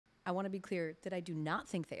I want to be clear that I do not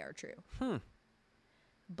think they are true.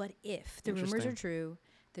 But if the rumors Interesting. are true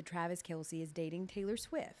that Travis Kelce is dating Taylor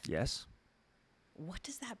Swift, Yes. what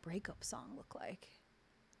does that breakup song look like?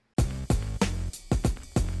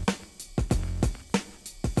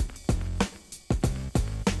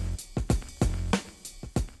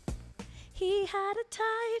 He had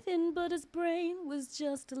a titan, but his brain was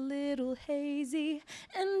just a little hazy.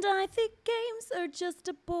 And I think games are just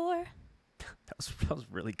a bore. That was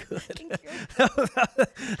really good. Thank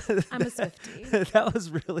you. I'm a Swiftie. That was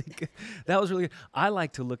really good. That was really good. I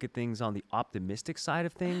like to look at things on the optimistic side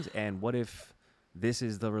of things. And what if this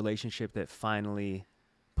is the relationship that finally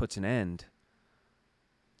puts an end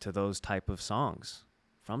to those type of songs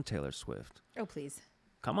from Taylor Swift? Oh, please.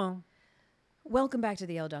 Come on. Welcome back to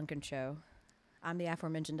the Elle Duncan Show. I'm the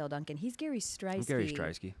aforementioned Elle Duncan. He's Gary Striewski. I'm Gary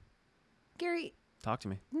Striewski. Gary. Talk to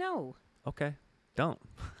me. No. Okay. Don't.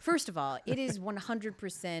 First of all, it is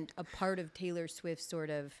 100% a part of Taylor Swift's sort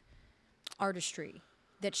of artistry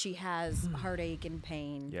that she has heartache and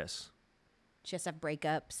pain. Yes. She has to have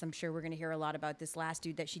breakups. I'm sure we're going to hear a lot about this last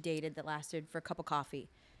dude that she dated that lasted for a cup of coffee.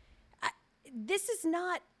 This is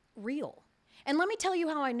not real. And let me tell you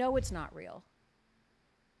how I know it's not real.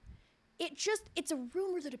 It's a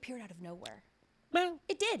rumor that appeared out of nowhere. Well,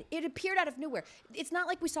 It did. It appeared out of nowhere. It's not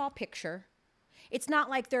like we saw a picture. It's not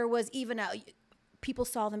like there was even people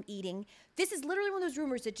saw them eating. This is literally one of those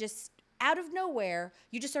rumors that just out of nowhere,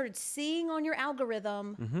 you just started seeing on your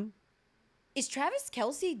algorithm. Mm-hmm. Is Travis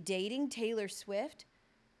Kelce dating Taylor Swift?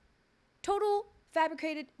 Total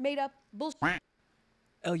fabricated, made up bullshit.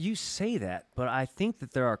 Oh, you say that, but I think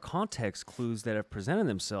that there are context clues that have presented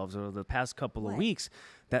themselves over the past couple of What? weeks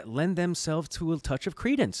that lend themselves to a touch of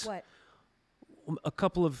credence. What? A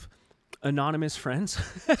couple of anonymous friends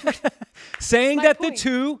saying My that point. the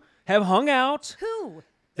two have hung out, Who?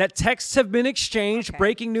 that texts have been exchanged. Okay.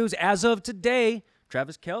 Breaking news as of today,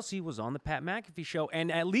 Travis Kelce was on the Pat McAfee show,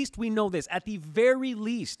 and at least we know this. At the very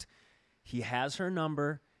least, he has her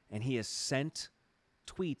number, and he has sent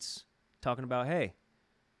tweets talking about, hey,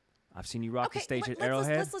 I've seen you rock the stage at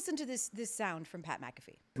Arrowhead. Let's listen to this sound from Pat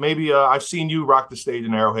McAfee. Maybe I've seen you rock the stage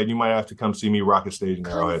in Arrowhead. You might have to come see me rock a stage in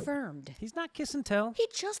Arrowhead. Confirmed. He's not kiss and tell. He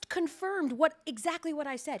just confirmed exactly what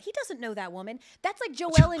I said. He doesn't know that woman. That's like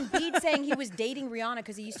Joel Embiid saying he was dating Rihanna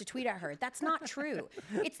because he used to tweet at her. That's not true.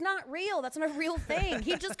 It's not real. That's not a real thing.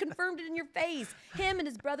 He just confirmed it in your face. Him and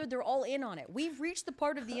his brother, they're all in on it. We've reached the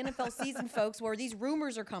part of the NFL season, folks, where these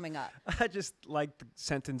rumors are coming up. I just like the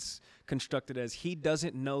sentence constructed as he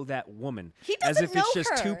doesn't know that woman. He as doesn't if it's know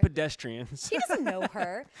just two her. pedestrians. He doesn't know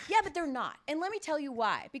her. Yeah, but they're not. And let me tell you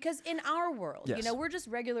why. Because in our world, Yes. we're just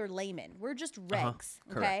regular laymen. We're just regs,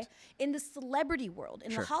 okay? Correct. In the celebrity world,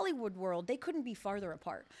 in Sure. the Hollywood world, they couldn't be farther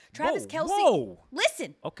apart. Travis Whoa, Kelce, whoa.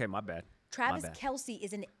 listen. Okay, my bad. Travis My bad. Kelce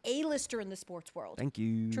is an A-lister in the sports world. Thank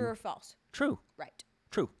you. True or false? True. Right.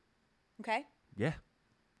 True. Okay? Yeah.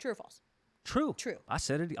 True or false? True. True. I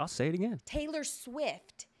said it. I'll say it again. Taylor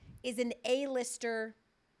Swift is an A-lister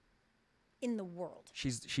in the world.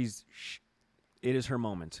 It is her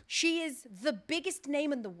moment. She is the biggest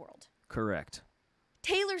name in the world. Correct.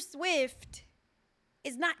 Taylor Swift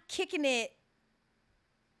is not kicking it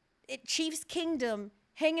at Chiefs Kingdom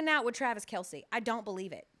hanging out with Travis Kelce. I don't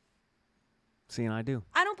believe it. See, and I do.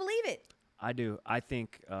 I don't believe it. I do. I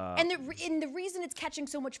think. And the reason it's catching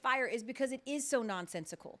so much fire is because it is so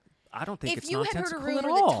nonsensical. I don't think If it's you had heard a nonsensical rumor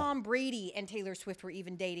at that all. Tom Brady and Taylor Swift were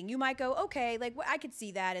even dating, you might go, okay, like I could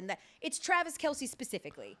see that and that. It's Travis Kelce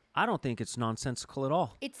specifically. I don't think it's nonsensical at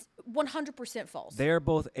all. It's 100% false. They're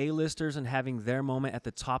both A-listers and having their moment at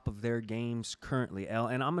the top of their games currently, Elle.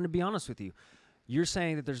 And I'm going to be honest with you. You're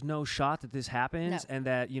saying that there's no shot that this happens No. and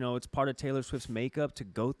that, it's part of Taylor Swift's makeup to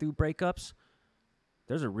go through breakups?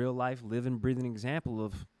 There's a real-life, living, breathing example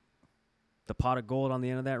of the pot of gold on the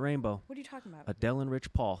end of that rainbow. What are you talking about? Adele and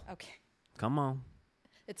Rich Paul. Okay. Come on.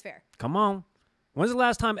 It's fair. Come on. When's the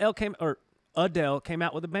last time Adele came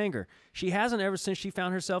out with a banger? She hasn't ever since she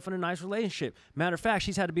found herself in a nice relationship. Matter of fact,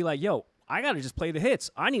 she's had to be like, yo, I got to just play the hits.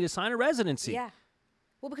 I need to sign a residency. Yeah.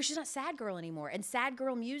 Well, because she's not sad girl anymore. And sad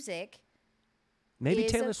girl music. Maybe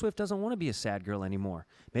is Taylor a- Swift doesn't want to be a sad girl anymore.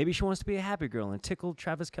 Maybe she wants to be a happy girl and tickle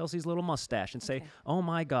Travis Kelce's little mustache and say, Okay. oh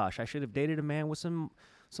my gosh, I should have dated a man with some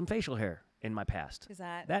facial hair in my past. Is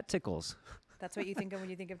that That tickles. that's what you think of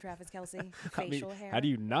when you think of Travis Kelce? I mean, Facial hair. how do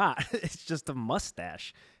you not? It's just a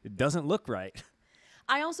mustache. It doesn't look right.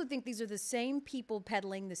 I also think these are the same people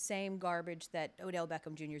peddling the same garbage that Odell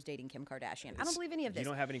Beckham Jr. is dating Kim Kardashian. I don't believe any of this. You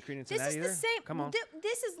don't have any credence This in that is either? the same. Come on.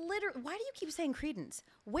 This is literally. Why do you keep saying credence?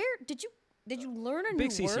 Where did you learn a Big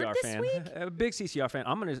new CCR word this fan. week? A big CCR fan.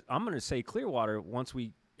 I'm gonna say Clearwater once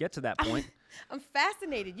we get to that point. I'm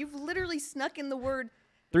fascinated. You've literally snuck in the word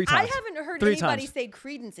 3 times. I haven't heard 3 anybody times. say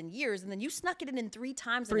Credence in years, and then you snuck it in 3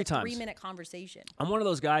 times 3 in a times. 3-minute conversation. I'm one of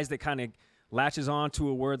those guys that kind of latches on to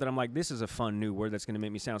a word that I'm like, this is a fun new word that's going to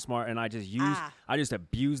make me sound smart, and I just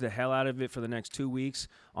abuse the hell out of it for the next 2 weeks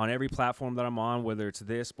on every platform that I'm on, whether it's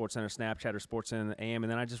this, SportsCenter, Snapchat, or SportsCenter AM,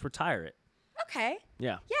 and then I just retire it. Okay.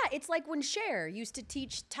 Yeah. Yeah, it's like when Cher used to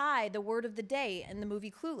teach Ty the word of the day in the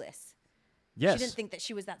movie Clueless. Yes. She didn't think that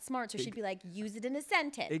she was that smart, so she'd be like, use it in a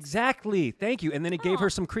sentence. Exactly. Thank you. And then it gave her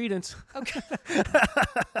some credence. Okay.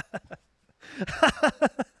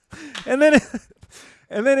 and then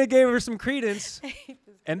it gave her some credence.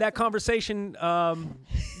 And that conversation,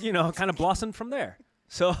 kind of blossomed from there.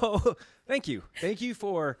 So thank you. Thank you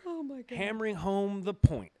for hammering home the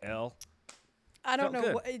point, Elle. I don't Felt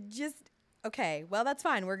know. good. Okay, well, that's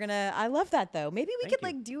fine. I love that, though. Maybe we Thank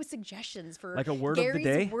could, you. do suggestions for Like a word Gary's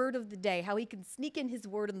of the day? word of the day, how he can sneak in his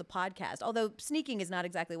word in the podcast. Although sneaking is not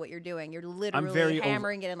exactly what you're doing. You're literally very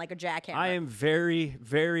hammering it in like a jackhammer. I am very,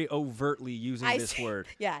 very overtly using this word.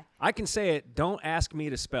 Yeah. I can say it. Don't ask me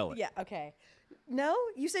to spell it. Yeah, okay. No?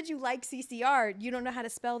 You said you like CCR. You don't know how to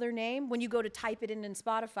spell their name? When you go to type it in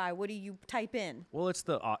Spotify, what do you type in? Well, it's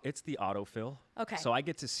the autofill. Okay. So I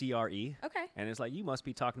get to CRE. Okay. And it's like, you must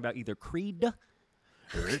be talking about either Creed.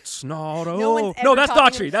 It's not. No, that's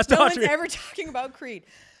Daughtry. That's No Daughtry. one's ever talking about Creed.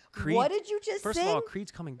 Creed. What did you just First sing? of all,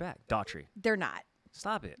 Creed's coming back. Daughtry. They're not.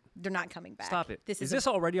 Stop it. They're not coming back. Stop it. This is this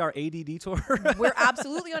already our ADD tour? We're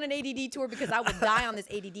absolutely on an ADD tour because I will die on this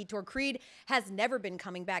ADD tour. Creed has never been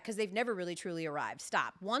coming back because they've never really truly arrived.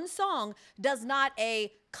 Stop. One song does not a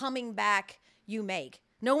coming back you make.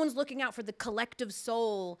 No one's looking out for the Collective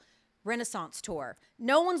Soul Renaissance tour.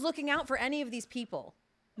 No one's looking out for any of these people.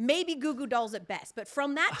 Maybe Goo Goo Dolls at best, but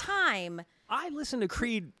from that time, I listen to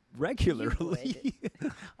Creed regularly.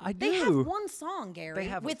 I do. they have one song, Gary, They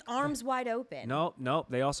have with Arms Wide Open. No.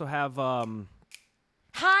 They also have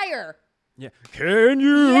Higher. Yeah. Can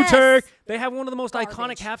you Yes. take? They have one of the most Garbage.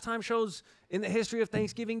 iconic halftime shows in the history of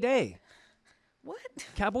Thanksgiving Day. What?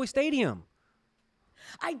 Cowboy Stadium.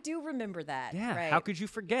 I do remember that. Yeah. Right. How could you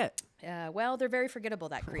forget? Well, they're very forgettable,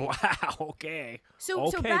 that Creed. Wow. Okay. So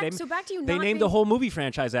okay. back to you. They not named being, a whole movie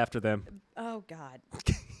franchise after them. Oh God.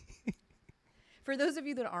 For those of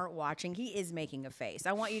you that aren't watching, he is making a face.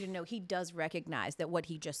 I want you to know he does recognize that what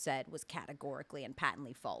he just said was categorically and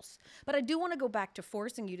patently false. But I do want to go back to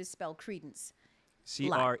forcing you to spell Credence.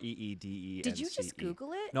 Creedence. Did you just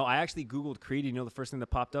Google it? No, I actually Googled Creed. You know the first thing that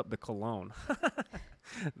popped up? The cologne.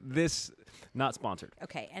 This, not sponsored.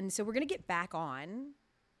 Okay, and so we're going to get back on.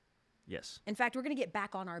 Yes. In fact, we're going to get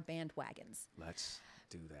back on our bandwagons. Let's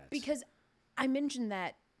do that. Because I mentioned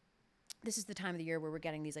that this is the time of the year where we're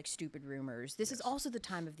getting these like stupid rumors. This is also the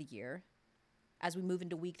time of the year, as we move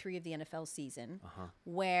into week 3 of the NFL season,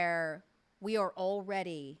 where we are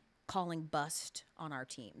already calling bust on our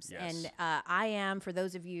teams. Yes. And I am, for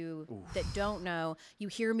those of you that don't know, you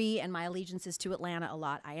hear me and my allegiances to Atlanta a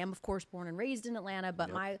lot. I am, of course, born and raised in Atlanta,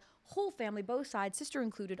 but my whole family, both sides, sister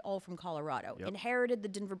included, all from Colorado. Inherited the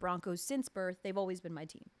Denver Broncos since birth. They've always been my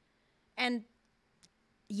team. And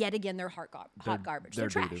yet again, they're hot garbage. They're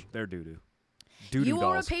trash. They're doo-doo. You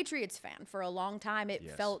were a Patriots fan for a long time. It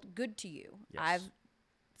felt good to you. Yes. I've,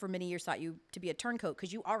 for many years, thought you to be a turncoat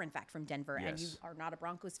because you are, in fact, from Denver and you Yes. are not a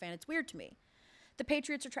Broncos fan. It's weird to me. The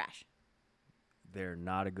Patriots are trash. They're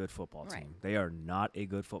not a good football team. Right. They are not a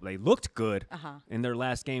good football. They looked good in their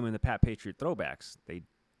last game in the Pat Patriot throwbacks. They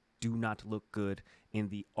do not look good in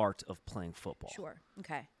the art of playing football. Sure.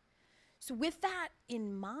 Okay. So with that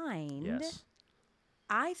in mind, Yes.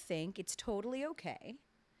 I think it's totally okay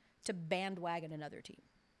to bandwagon another team.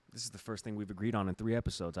 This is the first thing we've agreed on in 3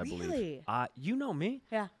 episodes, I believe. Really? You know me.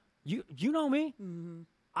 Yeah. You know me. Mm-hmm.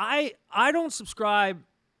 I don't subscribe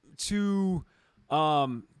to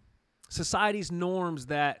society's norms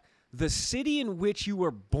that the city in which you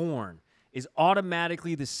were born is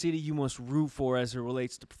automatically the city you must root for as it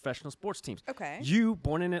relates to professional sports teams. Okay. You,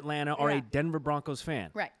 born in Atlanta, are Yeah. a Denver Broncos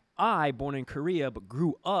fan. Right. I, born in Korea but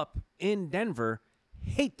grew up in Denver,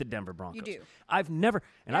 hate the Denver Broncos. You do. I've never,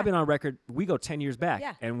 and I've been on record, we go 10 years back.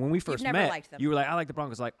 Yeah. And when we first never met, liked them. you were like, I like the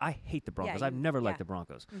Broncos. Like, I hate the Broncos. I've never liked yeah. the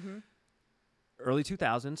Broncos. Early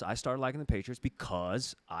 2000s, I started liking the Patriots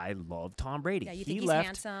because I love Tom Brady. Yeah, you he think he's left.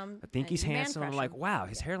 handsome, I think and he's you man handsome. I'm crush like, him. wow,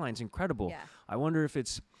 his hairline's incredible. Yeah. I wonder if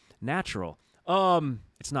it's natural.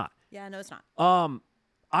 It's not. Yeah, no, it's not.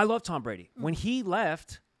 I love Tom Brady. When he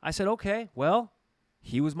left, I said, okay, well,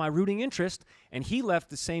 he was my rooting interest, and he left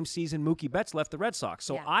the same season Mookie Betts left the Red Sox.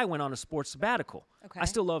 So Yeah. I went on a sports sabbatical. Okay. I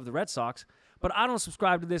still love the Red Sox, but I don't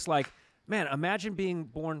subscribe to this like, man, imagine being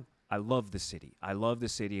born. I love the city. I love the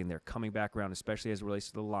city, and they're coming back around, especially as it relates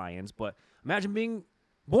to the Lions. But imagine being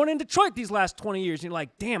born in Detroit these last 20 years. And you're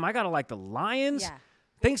like, damn, I got to like the Lions? Yeah.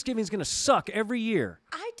 Thanksgiving's going to suck every year.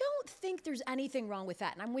 I don't think there's anything wrong with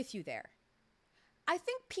that, and I'm with you there. I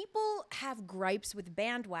think people have gripes with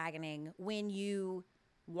bandwagoning when you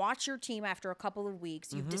watch your team after a couple of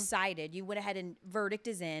weeks. You've decided, you went ahead and verdict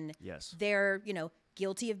is in. Yes. They're,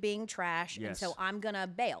 guilty of being trash, and Yes. so I'm going to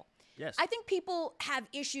bail. Yes. I think people have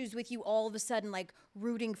issues with you all of a sudden, like,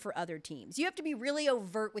 rooting for other teams. You have to be really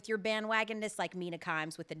overt with your bandwagonness, like Mina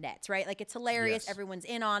Kimes with the Nets, right? Like, it's hilarious. Yes. Everyone's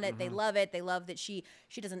in on it. They love it. They love that she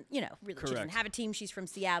doesn't, really, she doesn't Correct. have a team. She's from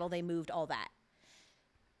Seattle. They moved, all that.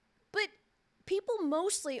 But people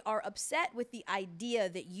mostly are upset with the idea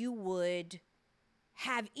that you would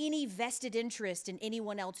have any vested interest in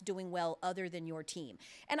anyone else doing well other than your team.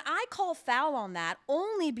 And I call foul on that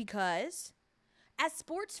only because, as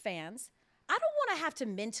sports fans, I don't want to have to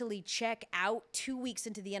mentally check out 2 weeks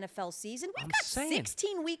into the NFL season. We've got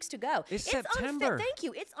 16 weeks to go. It's Unfair. September. Thank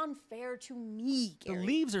you. It's unfair to me, The Gary.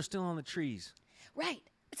 leaves are still on the trees. Right.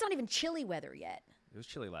 It's not even chilly weather yet. It was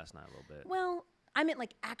chilly last night a little bit. Well, I meant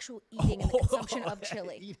like actual eating and the consumption of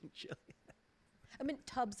chili. Eating chili. I meant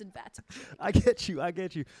tubs and vats of chili. I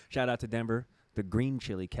get you. Shout out to Denver, the green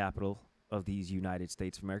chili capital of these United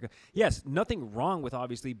States of America. Yes, nothing wrong with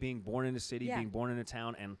obviously being born in a city, Yeah. being born in a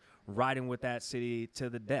town, and riding with that city to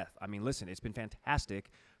the death. I mean, listen, it's been fantastic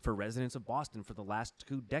for residents of Boston for the last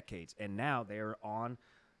 2 decades, and now they are on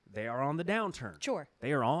the downturn. Sure.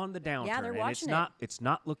 They are on the downturn. Yeah, they're and watching it's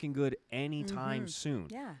not looking good anytime soon.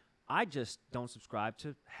 Yeah. I just don't subscribe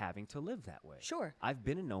to having to live that way. Sure. I've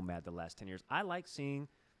been a nomad the last 10 years. I like seeing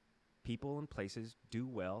people and places do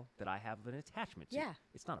well that I have an attachment to. Yeah.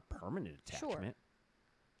 It's not a permanent Sure. attachment.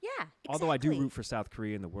 Yeah, exactly. Although I do root for South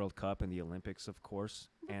Korea in the World Cup and the Olympics, of course,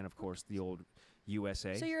 and of course the old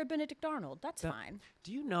USA. So you're a Benedict Arnold. That's fine.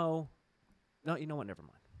 Do you know? No, you know what? Never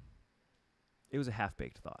mind. It was a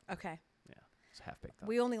half-baked thought. Okay. Yeah, it's a half-baked thought.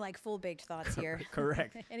 We only like full-baked thoughts here.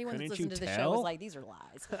 Correct. Anyone who's Couldn't listened you to the show is tell? like, these are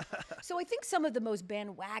lies. So I think some of the most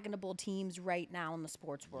bandwagonable teams right now in the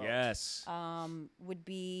sports world Yes. would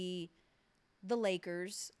be the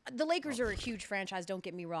Lakers. The Lakers are a huge franchise, don't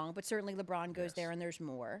get me wrong, but certainly LeBron goes there and there's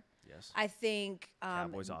more. Yes. I think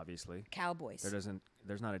Cowboys, obviously. Cowboys.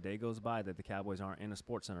 There's not a day goes by that the Cowboys aren't in a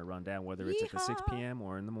sports center rundown, whether it's at the 6 Yeehaw. p.m.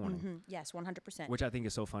 or in the morning. Mhm. Yes, 100%. Which I think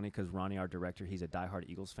is so funny because Ronnie, our director, he's a diehard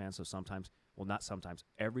Eagles fan. So sometimes, well, not sometimes,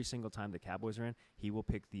 every single time the Cowboys are in, he will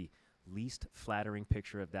pick the least flattering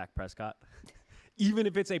picture of Dak Prescott, even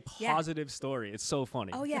if it's a positive story. It's so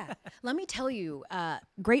funny. Oh, yeah. Let me tell you,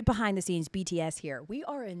 great behind the scenes BTS here. We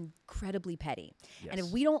are incredibly petty. And if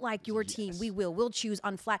Yes. we don't like your team, Yes. we'll choose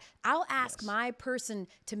unflat. I'll ask Yes. my person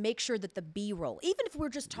to make sure that the B-roll, even if we're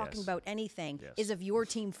just talking Yes. about anything, Yes. is of your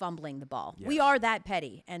team fumbling the ball. We Yes. are that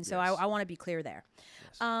petty. And so Yes. I want to be clear there.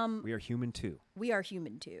 Yes. We are human too. We are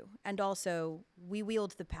human too. And also, we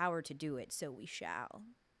wield the power to do it, so we shall.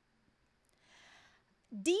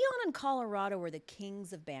 Dion and Colorado are the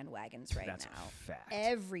kings of bandwagons right That's now. a fact.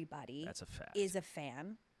 Everybody That's a fact. is a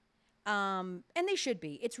fan. And they should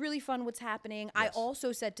be. It's really fun what's happening. I Yes.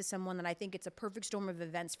 also said to someone that I think it's a perfect storm of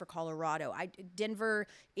events for Colorado.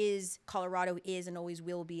 Colorado is and always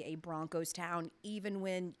will be a Broncos town. Even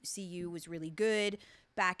when CU was really good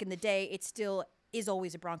back in the day, it still is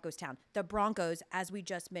always a Broncos town. The Broncos, as we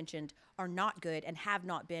just mentioned, are not good and have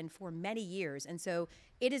not been for many years. And so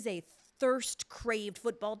it is a thirst-craved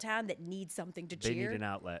football town that needs something to They cheer. need an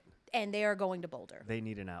outlet. And they are going to Boulder. They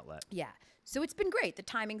need an outlet. Yeah. So it's been great. The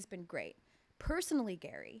timing's been great. Personally,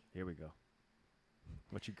 Gary, Here we go.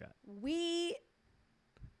 What you got?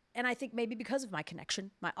 and I think maybe because of my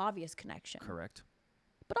connection, my obvious connection, Correct.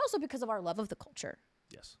 but also because of our love of the culture,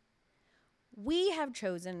 Yes. we have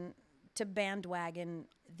chosen to bandwagon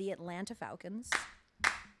the Atlanta Falcons.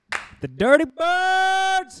 The Dirty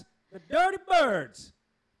Birds! The Dirty Birds!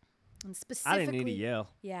 And specifically, I didn't need to yell.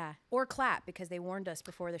 Yeah, or clap because they warned us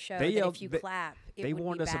before the show They that yelled- if you they- clap, it They would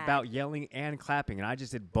warned be us bad. about yelling and clapping, and I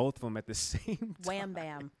just did both of them at the same time. Wham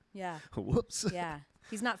bam. Yeah, Whoops. yeah.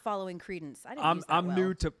 He's not following Credence. I didn't I'm use that I'm well,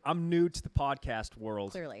 new to the podcast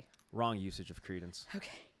world. clearly. Wrong usage of Credence.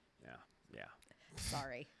 Okay, Yeah.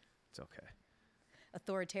 sorry. It's okay.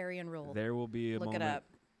 Authoritarian rule. There will be a Look it moment up.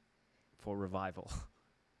 for revival.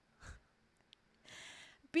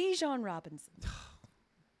 Bijan Robinson.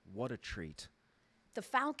 What a treat. The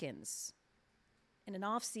Falcons, in an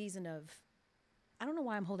off season of, I don't know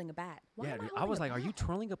why I'm holding a bat. Why Yeah, am dude, I was holding like, a are you bat?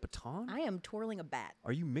 twirling a baton? I am twirling a bat.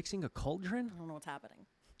 Are you mixing a cauldron? I don't know what's happening.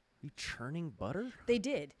 You churning butter? They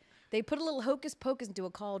did. They put a little hocus pocus into a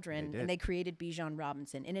cauldron, They and did. they created Bijan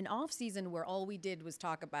Robinson. In an off season where all we did was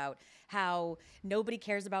talk about how nobody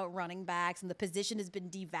cares about running backs and the position has been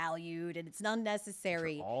devalued and it's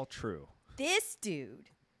unnecessary. All true. This dude,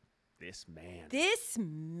 This man. this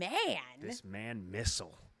man, This man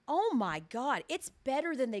missile. oh my God, it's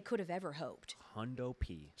better than they could have ever hoped. Hundo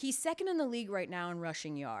P. He's second in the league right now in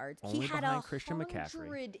rushing yards. Only he had behind Christian McCaffrey.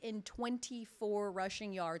 124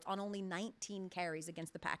 rushing yards on only 19 carries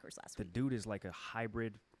against the Packers last The week. dude is like a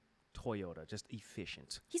hybrid Toyota, just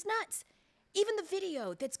efficient. He's nuts. Even the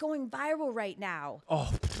video that's going viral right now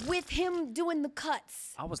Oh, with him doing the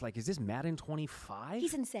cuts. I was like, is this Madden 25?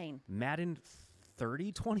 He's insane. Madden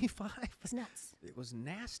 30, 25? It's nuts. It was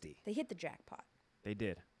nasty. They hit the jackpot, They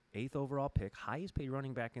did. 8th overall pick, highest paid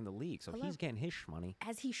running back in the league. So Hello. he's getting his money,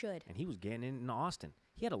 as he should. and he was getting it in Austin.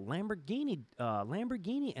 He had a Lamborghini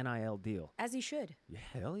NIL deal. As he should. Yeah,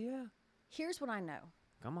 hell yeah. Here's what I know.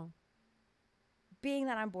 Come on. Being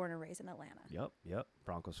that I'm born and raised in Atlanta. Yep.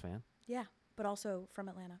 Broncos fan. Yeah, but also from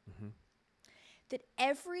Atlanta. Mm-hmm. That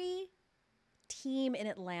every team in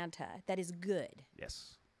Atlanta that is good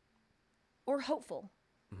Yes. or hopeful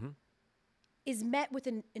Mm-hmm. is met with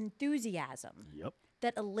an enthusiasm Yep.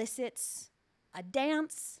 that elicits a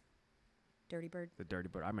dance, Dirty Bird, The Dirty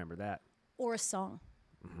Bird. I remember that. or a song.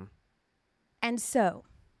 Mm-hmm. And so,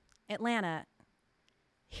 Atlanta,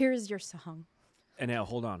 here's your song. And now,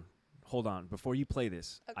 hold on. Before you play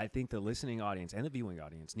this, I think the listening audience and the viewing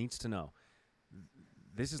audience needs to know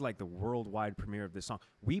this is like the worldwide premiere of this song.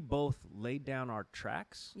 We both laid down our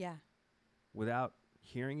tracks Yeah, without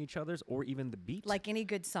hearing each other's or even the beat. like any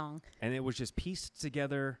good song. And it was just pieced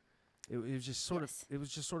together. It was just sort Yes. of. It was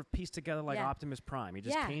just sort of pieced together like Yeah. Optimus Prime. It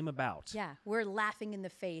just Yeah. came about. Yeah, we're laughing in the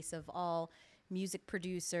face of all music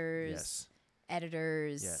producers, Yes.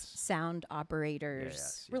 editors, Yes. sound operators.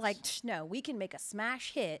 yes, We're yes. like, no, we can make a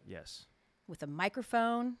smash hit Yes. with a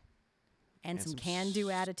microphone and some some can-do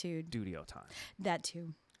attitude. Studio time. That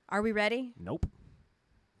too. Are we ready? Nope.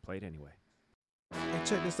 Play it anyway. Hey,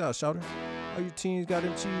 check this out, Shawty. All you teens got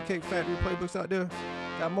them Cheesecake Factory playbooks out there?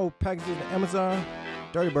 Got more packages than Amazon?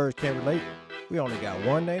 Dirty Birds can't relate. We only got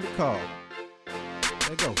one name to call.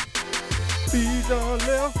 Let's go. Bijan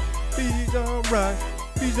left, Bijan right,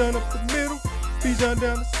 Bijan up the middle, Bijan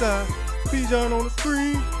down the side, Bijan on the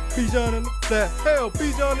screen, Bijan in the flat. Hell,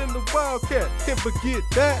 Bijan in the Wildcat, can't forget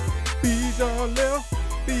that. Bijan left,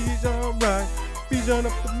 Bijan right, Bijan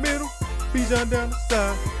up the middle, Bijan down the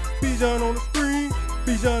side, Bijan on the screen,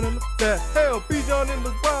 Bijan in the flat. Hell, Bijan in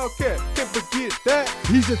the Wildcat, can't forget that.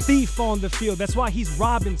 He's a thief on the field, that's why he's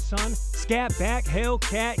robbing, son. Scat back,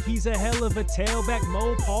 Hellcat, he's a hell of a tailback.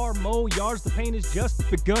 Mo yards, the pain is just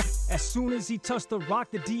begun. As soon as he touched the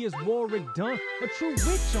rock, the D is Warwick done. A true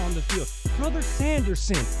witch on the field, Brother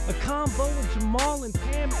Sanderson. A combo of Jamal and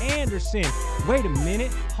Pam Anderson. Wait a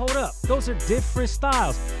minute, hold up, those are different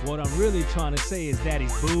styles. What I'm really trying to say is that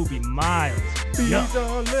he's Booby Miles. Yeah.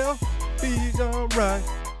 Bijan left, Bijan right,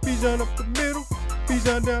 Bijan up the middle,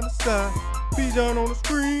 Bijan down the side, Bijan on the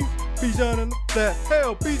screen, Bijan in the flat.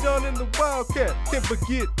 Hell, Bijan in the Wildcat, can't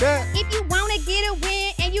forget that. If you wanna get a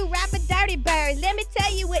win and you rap a dirty bird, let me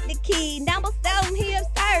tell you what the key. Number 7, he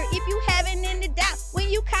absurd. If you having any doubt when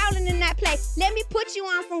you calling in that play, let me put you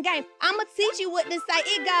on some game. I'ma teach you what to say.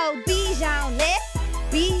 It goes Bijan left,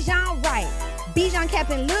 Bijan right. Bijan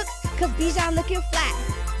capping looks, cause Bijan looking flat.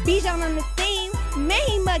 Bijan on the scene, man,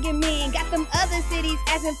 he mugging me. Got them other cities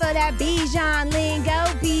asking for that Bijan lingo.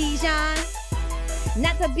 Bijan,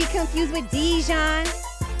 not to be confused with Dijon,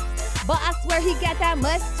 but I swear he got that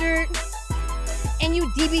mustard. And you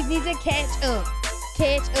DBs need to catch up.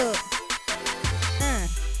 Catch up.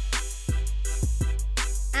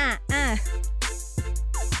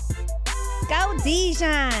 Go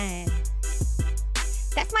Dijon.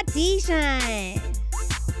 That's my Dijon.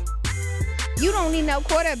 You don't need no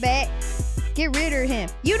quarterback. Get rid of him.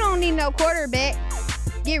 You don't need no quarterback.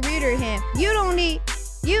 Get rid of him. You don't need.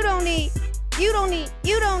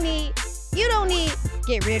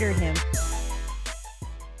 Get rid of him.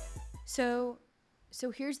 So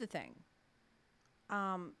here's the thing.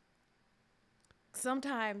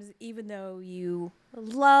 Sometimes even though you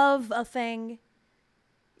love a thing,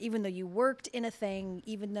 even though you worked in a thing,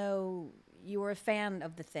 even though you were a fan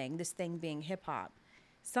of the thing, this thing being hip hop,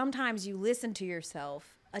 sometimes you listen to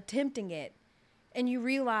yourself attempting it and you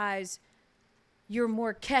realize you're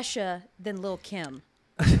more Kesha than Lil' Kim.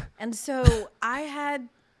 And so I had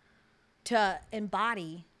to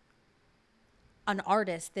embody an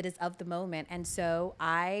artist that is of the moment. And so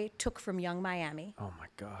I took from Young Miami. Oh my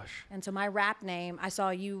gosh. And so my rap name, I saw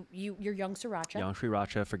you're Young Sriracha. Young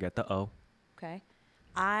Sriracha, forget the O. Okay.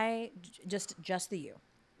 Just the you.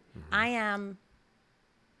 I am.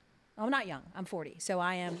 I'm not young. I'm 40, so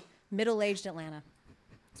I am middle-aged Atlanta.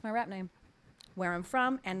 It's my rap name. Where I'm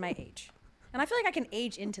from and my age, and I feel like I can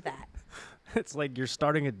age into that. It's like you're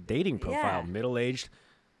starting a dating profile. Yeah. Middle-aged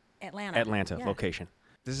Atlanta. Yeah. Location.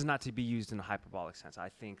 This is not to be used in a hyperbolic sense. I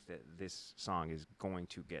think that this song is going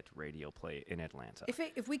to get radio play in Atlanta.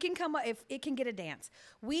 If we can come up, if it can get a dance,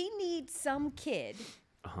 we need some kid.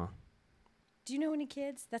 Do you know any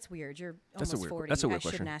kids? That's weird. You're almost 40. That's a weird I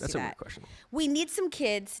question. shouldn't ask That's you a that. weird question. We need some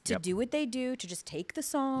kids to do what they do, to just take the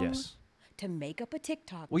song, Yes. to make up a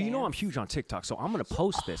TikTok. Well, you know I'm dance. huge on TikTok, so I'm going to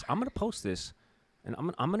post this. I'm going to post this, and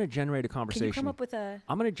I'm going to generate a conversation. Can you come up with a?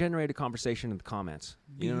 I'm going to generate a conversation in the comments.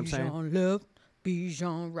 You know what I'm saying? Bijan left,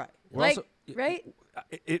 Bijan right. We're Like, also- right?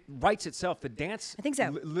 It writes itself. The dance. I think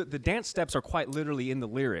so. The dance steps are quite literally in the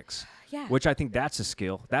lyrics. Yeah. Which I think that's a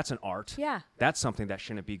skill. That's an art. Yeah. That's something that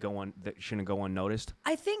shouldn't go unnoticed.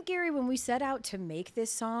 I think, Gary, when we set out to make this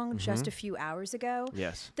song just a few hours ago,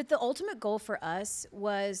 Yes. that the ultimate goal for us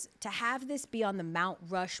was to have this be on the Mount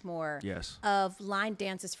Rushmore Yes. of line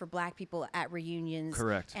dances for Black people at reunions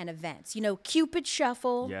Correct. and events. You know, Cupid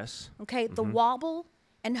Shuffle. Yes. Okay, the wobble,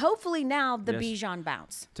 and hopefully now the Yes. Bijan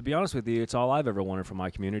Bounce. To be honest with you, it's all I've ever wanted from my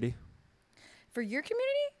community. For your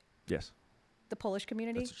community? Yes. The Polish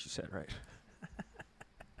community? That's what you said, right?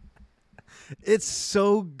 It's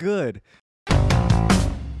so good.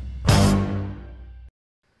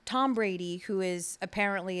 Tom Brady, who is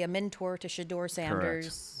apparently a mentor to Shedeur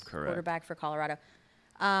Sanders, Correct. quarterback for Colorado,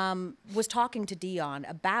 was talking to Dion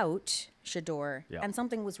about Shedeur, Yeah. and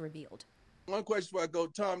something was revealed. One question before I go,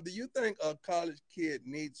 Tom. Do you think a college kid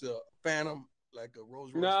needs a Phantom, like a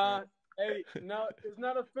Rolls Royce? Nah, Phantom? hey, no, it's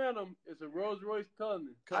not a Phantom. It's a Rolls Royce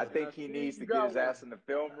Cullinan. I think he needs to get his ass in the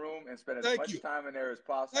film room and spend as Thank much you. time in there as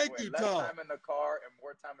possible. Thank you, and less Tom. time in the car and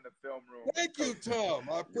more time in the film room. Thank you, Tom.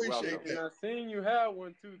 I appreciate welcome. And I that. seen you have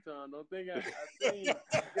one too, Tom. Don't think I seen.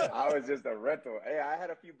 I was just a rental. Hey, I had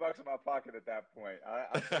a few bucks in my pocket at that point.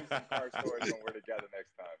 I'll tell you some car stories when we're together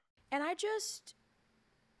next time. And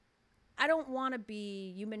I don't want to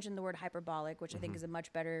be, you mentioned the word hyperbolic, which I think is a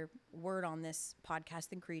much better word on this podcast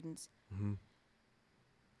than Credence.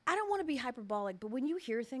 I don't want to be hyperbolic, but when you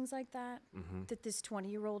hear things like that, that this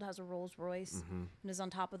 20-year-old has a Rolls Royce and is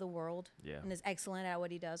on top of the world and is excellent at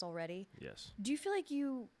what he does already, Yes. do you feel like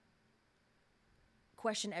you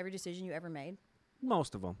question every decision you ever made?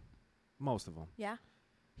 Most of them. Yeah?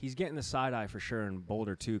 He's getting the side eye for sure in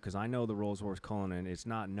Boulder too, because I know the Rolls-Royce Cullinan is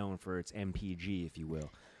not known for its MPG, if you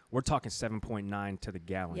will. We're talking 7.9 to the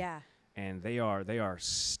gallon. Yeah. And they are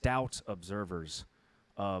stout observers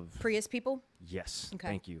of Prius people? yes. Okay.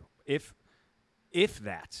 Thank you. If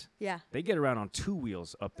that. Yeah. They get around on two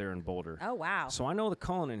wheels up there in Boulder. Oh, wow. So I know the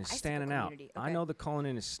Cullinan is Icicle standing out. community. I Okay. know the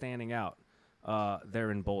Cullinan is standing out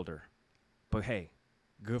there in Boulder. But hey,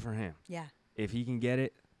 good for him. Yeah. If he can get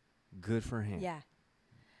it, good for him. Yeah.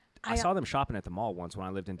 I saw them shopping at the mall once when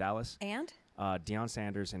I lived in Dallas. And? Deion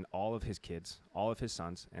Sanders and all of his kids, all of his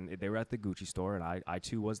sons, and they were at the Gucci store, and I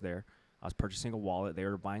too was there. I was purchasing a wallet. They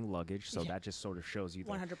were buying luggage, so that just sort of shows you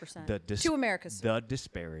 100%. the Two Americas. the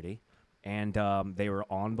disparity. And they were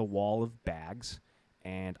on the wall of bags,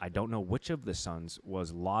 and I don't know which of the sons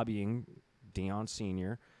was lobbying Deion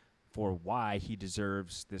Sr. for why he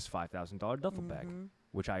deserves this $5,000 duffel bag,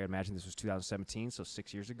 which I imagine this was 2017, so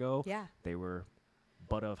 6 years ago. Yeah. They were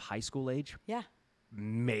but of high school age. Yeah.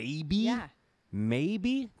 Maybe. Yeah.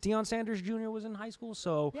 Maybe Deion Sanders Jr. was in high school.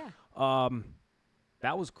 So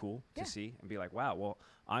that was cool Yeah. to see and be like, wow, well,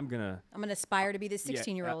 I'm going to aspire to be this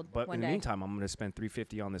 16-year-old but one in the day. meantime, I'm going to spend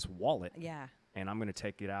 $350 on this wallet. Yeah. And I'm going to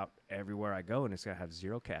take it out everywhere I go, and it's going to have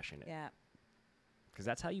zero cash in it. Yeah. Because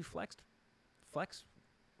that's how you flex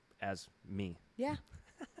as me. Yeah.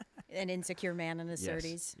 An insecure man in his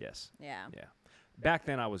 30s. Yes. Yeah. Yeah. Back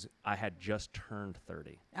then, I had just turned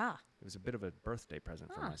 30. Ah, It was a bit of a birthday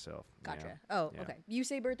present for myself. gotcha. Yeah. Oh, Yeah. okay. You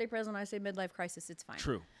say birthday present, I say midlife crisis. It's fine.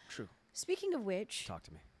 True. Speaking of which, Talk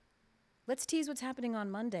to me. let's tease what's happening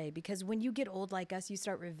on Monday, because when you get old like us, you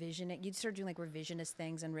start you start doing like revisionist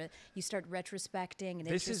things, and you start retrospecting and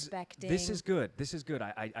introspecting. This is good. This is good.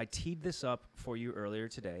 I teed this up for you earlier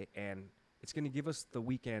today, and it's going to give us the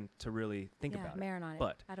weekend to really think about it. marinate on it.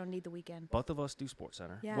 But I don't need the weekend. both of us do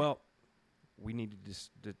SportsCenter. Yeah. Well, we need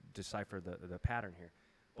to decipher the pattern here.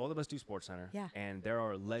 Both of us do SportsCenter. Yeah. And there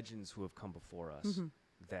are legends who have come before us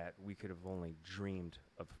that we could have only dreamed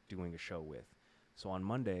of doing a show with. So on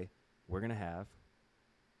Monday, we're going to have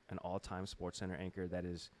an all-time SportsCenter anchor that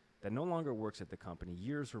no longer works at the company,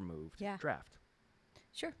 years removed. Yeah. Draft.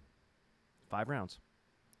 Sure. 5 rounds.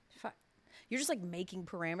 You're just like making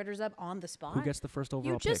parameters up on the spot. Who gets the first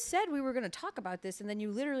overall You just pick? said we were going to talk about this, and then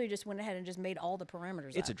you literally just went ahead and just made all the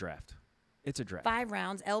parameters It's up. a draft. It's a draft. 5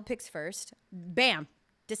 rounds. Elle picks first. Bam.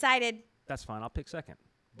 Decided. That's fine. I'll pick second.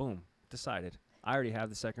 Boom. Decided. I already have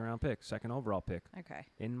the second round pick, second overall pick. Okay.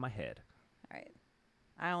 In my head. All right.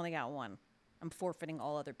 I only got one. I'm forfeiting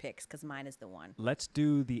all other picks because mine is the one. Let's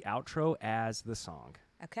do the outro as the song.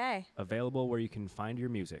 Okay. Available where you can find your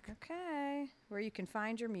music. Okay. Where you can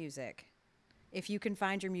find your music. If you can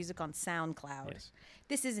find your music on SoundCloud. Yes.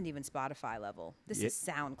 This isn't even Spotify level. This is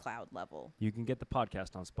SoundCloud level. You can get the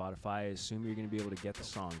podcast on Spotify. I assume you're going to be able to get the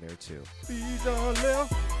song there too. Bijan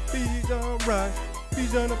left, Bijan right,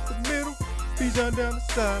 Bijan up the middle, Bijan down the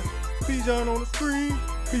side, Bijan on the screen,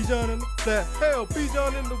 Bijan in the flat. Hell,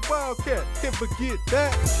 Bijan in the Wildcat. Can't forget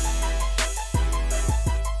that.